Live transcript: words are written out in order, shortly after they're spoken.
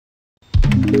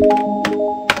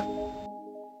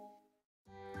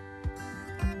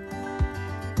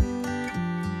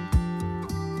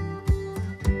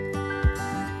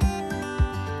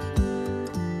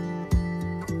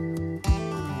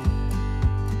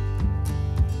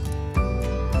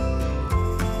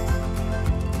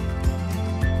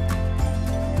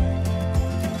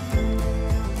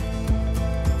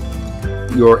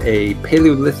You're a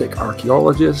Paleolithic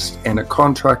archaeologist and a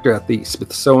contractor at the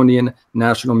Smithsonian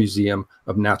National Museum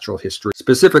of Natural History,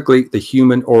 specifically the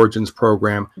Human Origins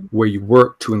Program, where you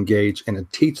work to engage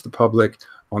and teach the public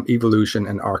on evolution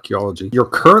and archaeology. You're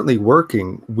currently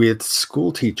working with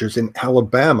school teachers in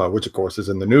Alabama, which of course is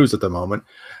in the news at the moment.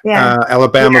 Yeah.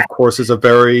 Alabama, of course, is a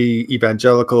very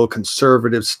evangelical,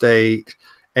 conservative state.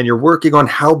 And you're working on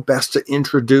how best to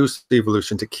introduce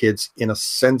evolution to kids in a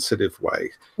sensitive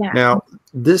way. Yeah. Now,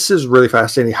 this is really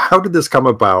fascinating. How did this come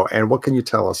about, and what can you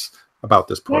tell us about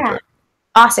this project?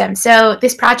 Yeah. Awesome. So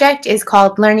this project is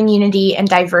called Learning Unity and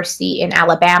Diversity in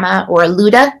Alabama, or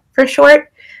LUDA for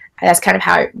short. That's kind of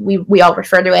how we all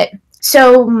refer to it.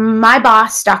 So my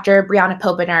boss, Dr. Brianna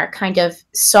Pobener, kind of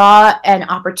saw an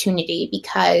opportunity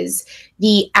because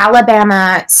the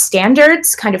Alabama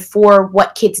standards kind of for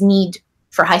what kids need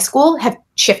for high school have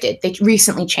shifted. They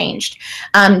recently changed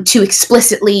to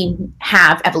explicitly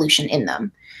have evolution in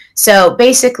them. So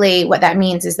basically what that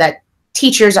means is that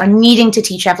teachers are needing to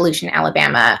teach evolution in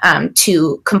Alabama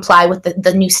to comply with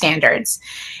the new standards.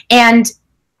 And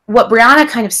what Brianna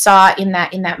kind of saw in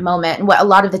that moment, and what a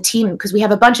lot of the team, because we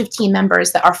have a bunch of team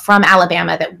members that are from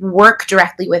Alabama that work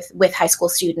directly with high school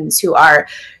students who are,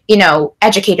 you know,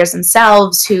 educators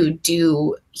themselves who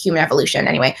do human evolution.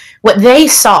 Anyway, what they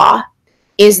saw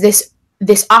is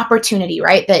this opportunity,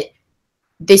 right? That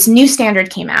this new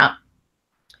standard came out,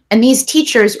 and these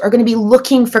teachers are going to be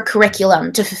looking for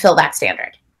curriculum to fulfill that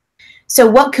standard. So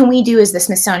what can we do as the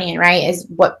Smithsonian, right?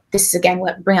 This is again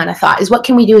what Brianna thought, is what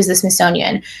can we do as the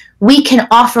Smithsonian? We can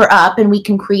offer up and we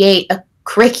can create a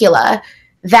curricula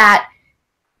that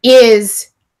is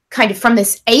kind of from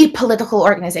this apolitical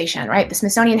organization, right? The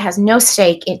Smithsonian has no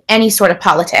stake in any sort of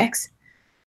politics,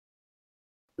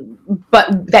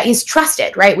 but that is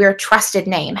trusted, right? We're a trusted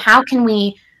name. How can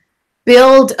we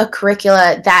build a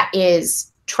curricula that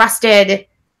is trusted,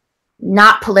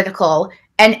 not political,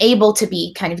 and able to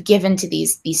be kind of given to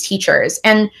these teachers?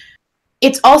 And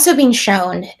it's also been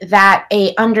shown that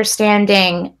an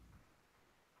understanding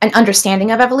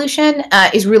of evolution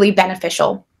is really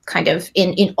beneficial kind of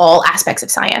in all aspects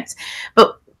of science.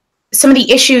 But some of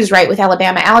the issues, right, with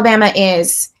Alabama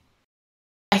is,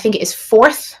 I think it is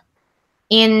 4th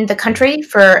in the country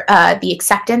for the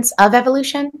acceptance of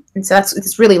evolution. And so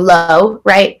it's really low,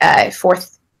 right?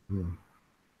 4th,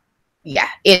 yeah,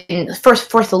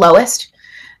 fourth the lowest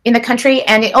in the country.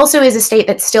 And it also is a state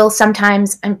that still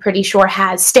sometimes, I'm pretty sure,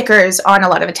 has stickers on a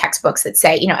lot of the textbooks that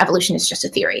say, you know, evolution is just a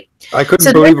theory. I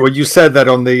couldn't believe it when you said that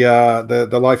on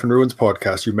the Life in Ruins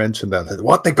podcast. You mentioned that.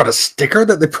 What, they got a sticker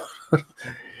that they put?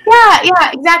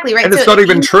 Yeah, exactly, right. And it's not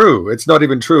even true. It's not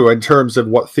even true in terms of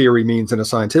what theory means in a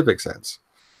scientific sense.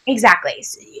 Exactly.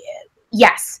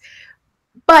 Yes.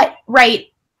 But, right,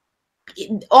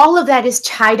 all of that is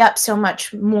tied up so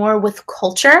much more with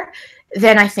culture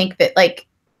than I think that, like,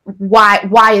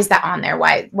 why is that on there?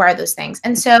 Why are those things?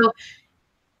 And so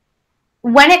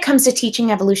when it comes to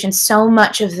teaching evolution, so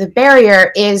much of the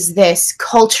barrier is this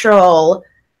cultural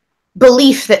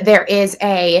belief that there is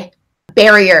a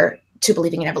barrier to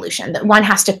believing in evolution, that one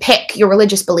has to pick your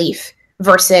religious belief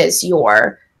versus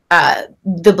your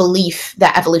the belief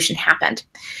that evolution happened.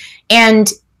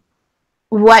 And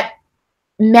what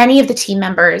many of the team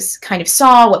members kind of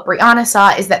saw, what Brianna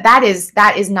saw, is that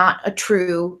is not a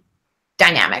true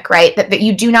dynamic, right? That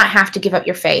you do not have to give up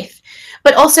your faith.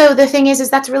 But also the thing is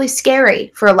that's really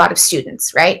scary for a lot of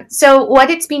students, right? So what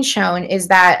it's been shown is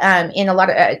that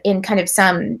in kind of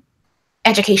some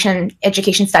education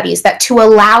studies, that to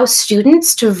allow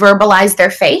students to verbalize their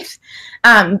faith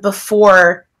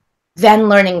before then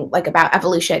learning like about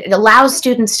evolution, it allows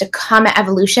students to come at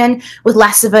evolution with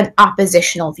less of an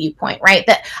oppositional viewpoint, right?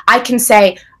 That I can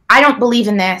say, I don't believe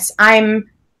in this, I'm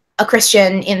a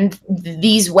Christian in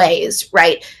these ways,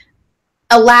 right?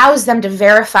 Allows them to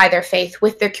verify their faith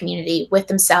with their community, with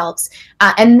themselves,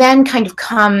 and then kind of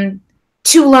come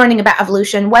to learning about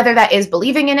evolution, whether that is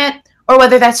believing in it or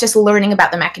whether that's just learning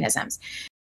about the mechanisms.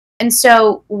 And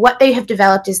so what they have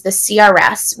developed is the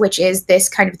CRS, which is this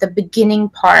kind of the beginning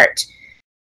part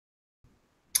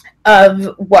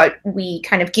of what we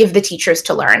kind of give the teachers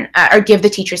to learn, or give the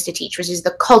teachers to teach, which is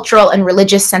the cultural and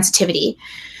religious sensitivity.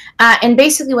 And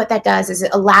basically what that does is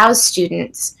it allows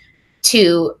students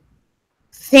to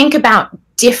think about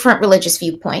different religious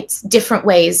viewpoints, different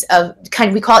ways of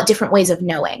we call it different ways of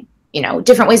knowing,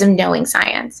 different ways of knowing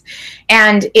science.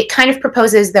 And it kind of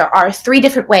proposes there are 3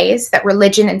 different ways that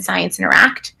religion and science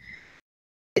interact.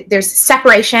 There's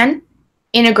separation,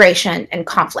 integration, and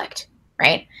conflict,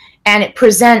 right? And it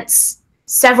presents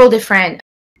several different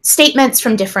statements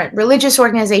from different religious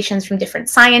organizations, from different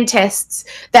scientists,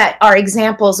 that are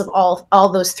examples of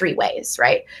all those 3 ways,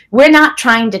 right? We're not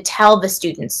trying to tell the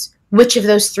students which of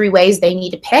those 3 ways they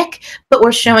need to pick, but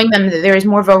we're showing them that there is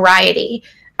more variety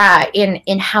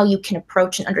in how you can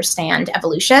approach and understand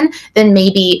evolution than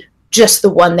maybe just the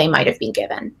one they might have been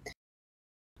given.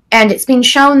 And it's been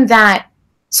shown that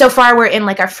so far we're in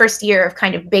like our first year of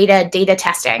kind of beta data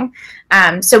testing.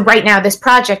 So right now this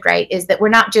project, right, is that we're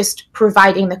not just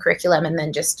providing the curriculum and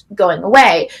then just going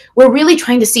away. We're really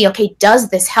trying to see, okay, does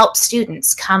this help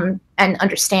students come and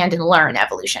understand and learn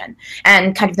evolution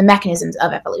and kind of the mechanisms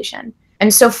of evolution?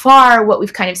 And so far what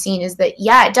we've kind of seen is that,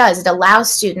 yeah, it does. It allows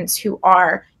students who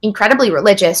are incredibly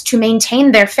religious to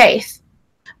maintain their faith,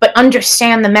 but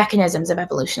understand the mechanisms of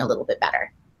evolution a little bit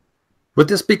better. Would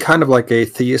this be kind of like a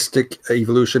theistic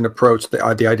evolution approach, the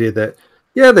idea that,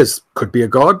 yeah, this could be a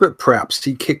god, but perhaps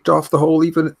he kicked off the whole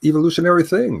evolutionary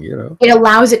thing, It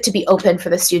allows it to be open for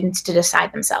the students to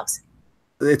decide themselves.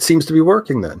 It seems to be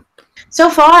working then. So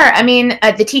far, I mean,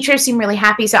 the teachers seem really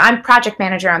happy. So I'm project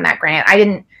manager on that grant. I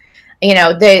didn't,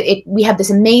 we have this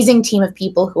amazing team of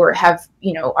people who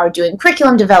are doing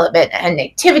curriculum development and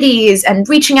activities and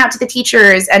reaching out to the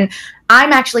teachers. And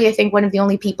I'm actually, I think, one of the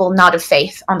only people not of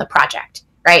faith on the project,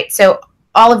 right? So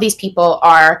all of these people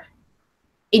are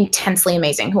intensely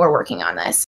amazing who are working on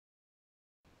this.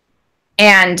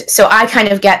 And so I kind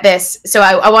of get this. So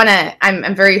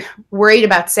I'm very worried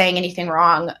about saying anything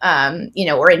wrong,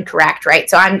 or incorrect, right?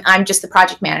 So I'm just the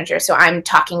project manager. So I'm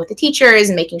talking with the teachers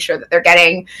and making sure that they're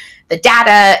getting the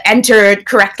data entered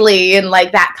correctly and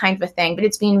like that kind of a thing. But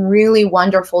it's been really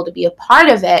wonderful to be a part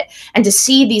of it and to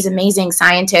see these amazing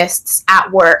scientists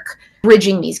at work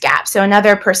bridging these gaps. So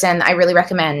another person I really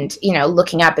recommend,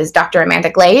 looking up is Dr.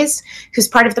 Amanda Glaze, who's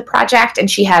part of the project, and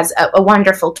she has a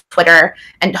wonderful Twitter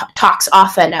and talks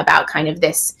often about kind of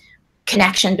this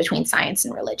connection between science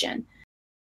and religion.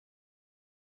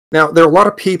 Now, there are a lot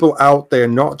of people out there,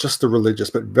 not just the religious,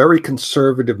 but very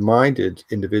conservative-minded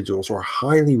individuals who are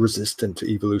highly resistant to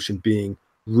evolution being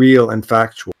real and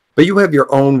factual. But you have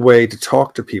your own way to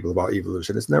talk to people about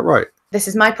evolution, isn't that right? This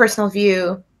is my personal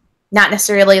view. Not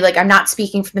necessarily, like, I'm not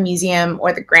speaking for the museum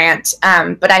or the grant,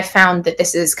 but I found that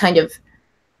this is kind of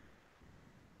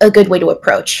a good way to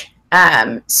approach.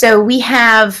 So we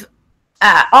have,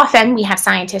 often we have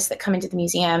scientists that come into the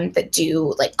museum that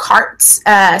do like carts.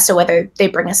 So whether they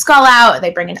bring a skull out or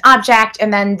they bring an object,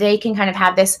 and then they can kind of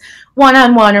have this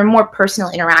one-on-one or more personal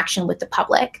interaction with the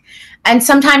public. And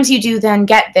sometimes you do then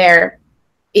get there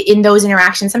in those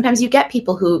interactions. Sometimes you get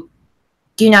people who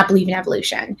do not believe in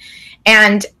evolution.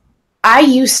 And I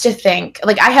used to think,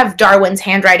 like, I have Darwin's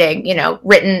handwriting,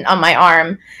 written on my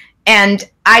arm. And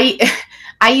I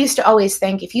used to always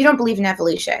think, if you don't believe in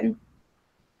evolution,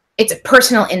 it's a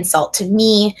personal insult to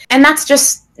me. And that's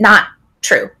just not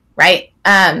true, right?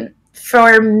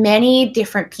 For many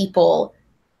different people,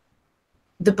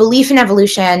 the belief in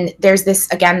evolution, there's this,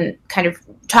 again, kind of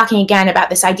talking again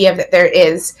about this idea that there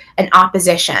is an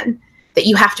opposition, that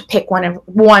you have to pick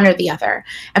one or the other.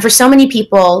 And for so many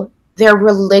people, their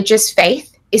religious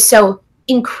faith is so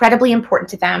incredibly important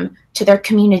to them, to their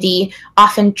community.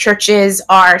 Often churches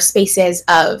are spaces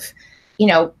of,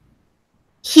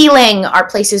 healing, are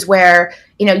places where,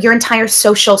 your entire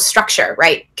social structure,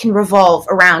 right, can revolve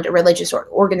around a religious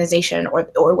organization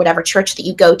or whatever church that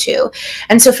you go to.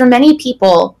 And so for many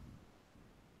people,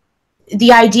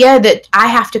 the idea that I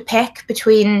have to pick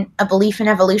between a belief in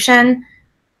evolution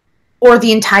or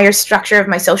the entire structure of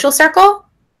my social circle,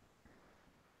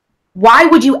 why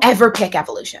would you ever pick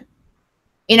evolution?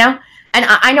 And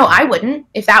I know I wouldn't.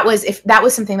 If that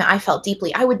was something that I felt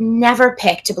deeply, I would never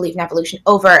pick to believe in evolution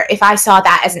over if I saw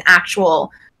that as an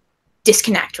actual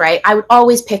disconnect, right? I would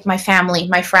always pick my family,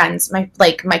 my friends,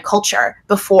 my culture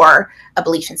before a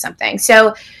belief in something.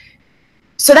 So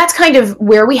that's kind of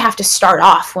where we have to start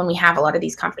off when we have a lot of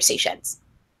these conversations,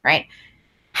 right?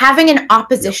 Having an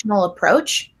oppositional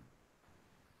approach,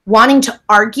 wanting to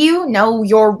argue, no,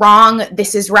 you're wrong,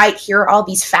 this is right, here are all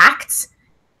these facts.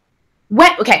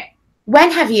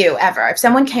 When have you ever, if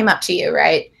someone came up to you,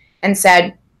 right, and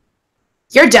said,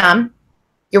 you're dumb,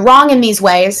 you're wrong in these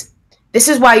ways, this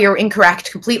is why you're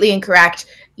incorrect, completely incorrect,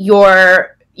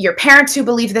 your parents who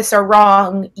believe this are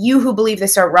wrong, you who believe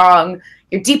this are wrong,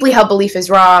 your deeply held belief is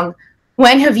wrong,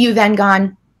 when have you then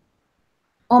gone,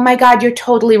 oh my God, you're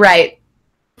totally right,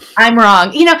 I'm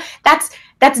wrong. You know,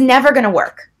 that's never going to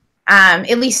work.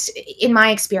 At least in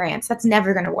my experience, that's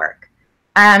never going to work.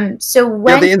 So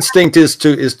when the instinct is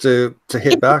to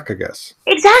hit back, I guess.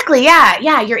 Exactly.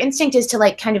 Yeah. Your instinct is to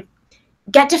like kind of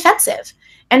get defensive.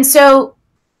 And so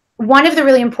one of the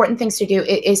really important things to do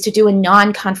is to do a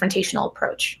non-confrontational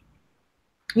approach.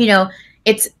 You know,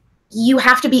 you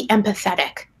have to be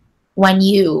empathetic when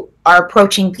you are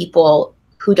approaching people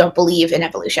who don't believe in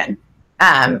evolution,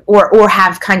 or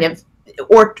have kind of,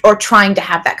 or trying to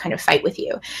have that kind of fight with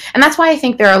you. And that's why I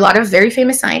think there are a lot of very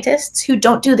famous scientists who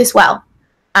don't do this well,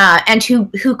 and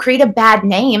who create a bad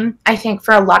name, I think,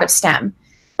 for a lot of STEM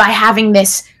by having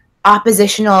this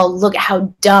oppositional, look at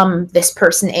how dumb this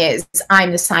person is.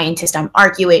 I'm the scientist, I'm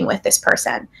arguing with this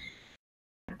person.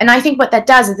 And I think what that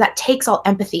does is that takes all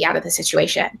empathy out of the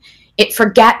situation. It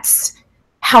forgets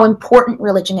how important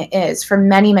religion is for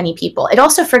many, many people. It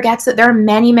also forgets that there are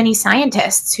many, many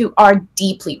scientists who are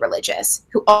deeply religious,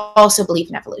 who also believe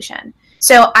in evolution.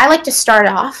 So I like to start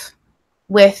off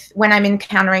with, when I'm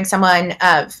encountering someone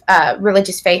of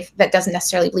religious faith that doesn't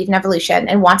necessarily believe in evolution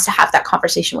and wants to have that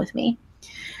conversation with me,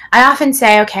 I often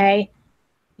say, okay,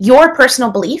 your personal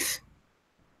belief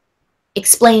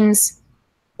explains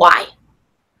why.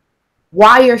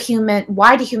 Why do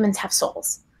humans have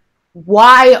souls?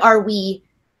 Why are we,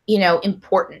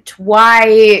 important?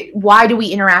 Why do we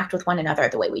interact with one another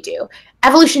the way we do?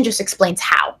 Evolution just explains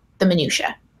how, the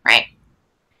minutia, right?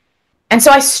 And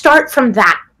so I start from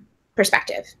that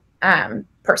perspective,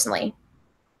 personally.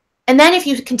 And then if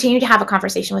you continue to have a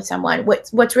conversation with someone,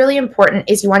 what's really important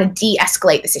is you want to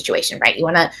de-escalate the situation, right?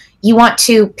 You want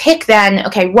to pick then,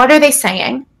 okay, what are they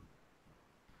saying?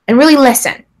 And really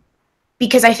listen.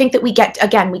 Because I think that we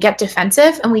get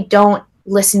defensive and we don't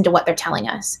listen to what they're telling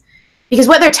us. Because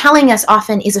what they're telling us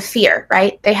often is a fear,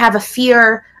 right? They have a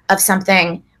fear of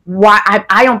something. Why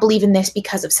I don't believe in this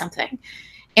because of something.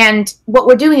 And what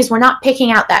we're doing is we're not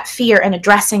picking out that fear and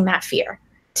addressing that fear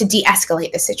to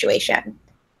de-escalate the situation.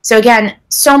 So again,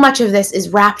 so much of this is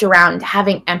wrapped around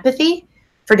having empathy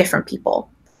for different people.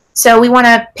 So we want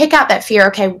to pick out that fear.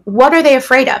 Okay, what are they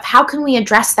afraid of? How can we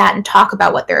address that and talk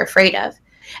about what they're afraid of?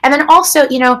 And then also,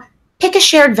 pick a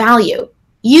shared value.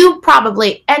 You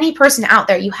probably, any person out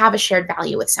there, you have a shared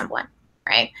value with someone,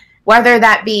 right? Whether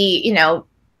that be,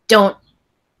 don't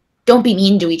be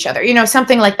mean to each other,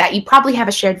 something like that. You probably have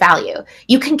a shared value.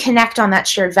 You can connect on that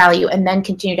shared value and then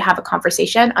continue to have a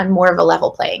conversation on more of a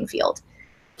level playing field.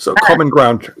 So common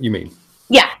ground, you mean?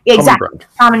 Yeah, exactly.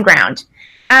 Common ground.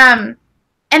 And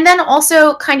then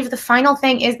also kind of the final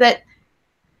thing is that,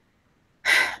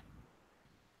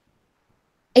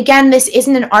 again, this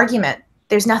isn't an argument.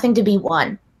 There's nothing to be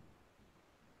won.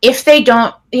 If they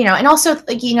don't, and also,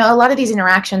 a lot of these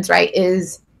interactions, right,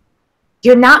 is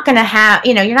you're not going to have,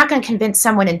 you're not going to convince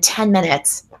someone in 10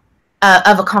 minutes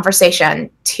of a conversation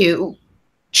to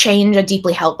change a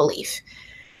deeply held belief.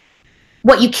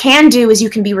 What you can do is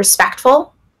you can be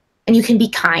respectful and you can be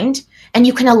kind and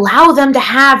you can allow them to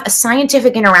have a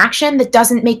scientific interaction that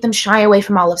doesn't make them shy away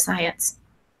from all of science.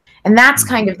 And that's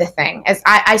kind of the thing, as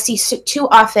I see too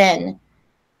often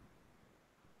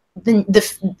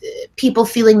the people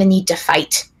feeling the need to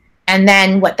fight. And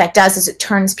then what that does is it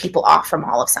turns people off from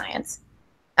all of science.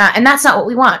 And that's not what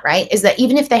we want, right? Is that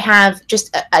even if they have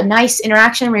just a nice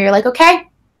interaction where you're like, okay,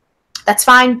 that's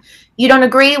fine. You don't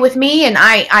agree with me and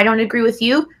I don't agree with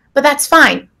you, but that's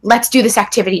fine. Let's do this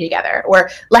activity together. Or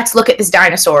let's look at this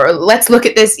dinosaur. Or let's look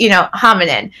at this,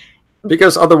 hominin.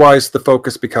 Because otherwise the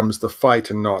focus becomes the fight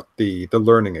and not the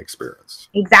learning experience.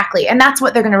 Exactly. And that's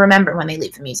what they're going to remember when they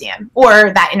leave the museum,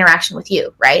 or that interaction with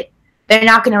you, right? They're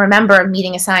not going to remember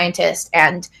meeting a scientist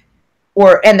and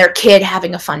their kid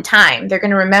having a fun time. They're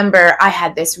going to remember, I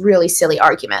had this really silly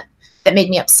argument that made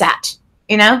me upset,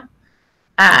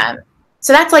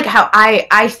 So that's like how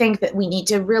I think that we need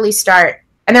to really start.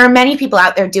 And there are many people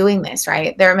out there doing this,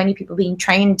 right? There are many people being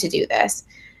trained to do this.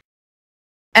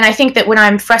 And I think that what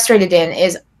I'm frustrated in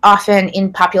is often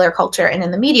in popular culture and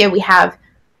in the media,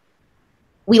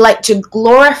 we like to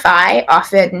glorify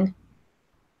often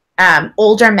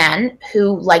older men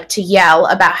who like to yell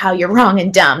about how you're wrong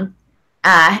and dumb.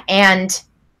 And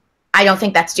I don't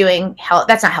think that's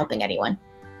not helping anyone.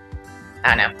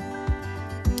 I don't know.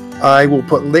 I will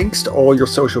put links to all your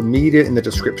social media in the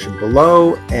description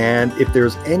below. And if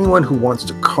there's anyone who wants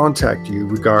to contact you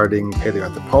regarding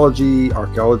paleoanthropology,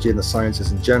 archaeology, and the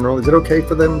sciences in general, is it okay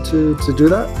for them to do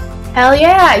that? Hell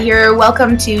yeah. You're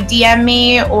welcome to DM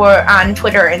me or on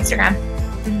Twitter or Instagram.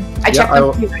 I check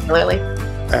them pretty regularly.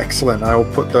 Excellent. I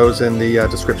will put those in the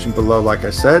description below, like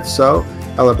I said. So,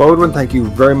 Ella Beaudoin, thank you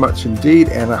very much indeed.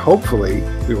 And hopefully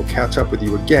we will catch up with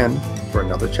you again for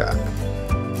another chat.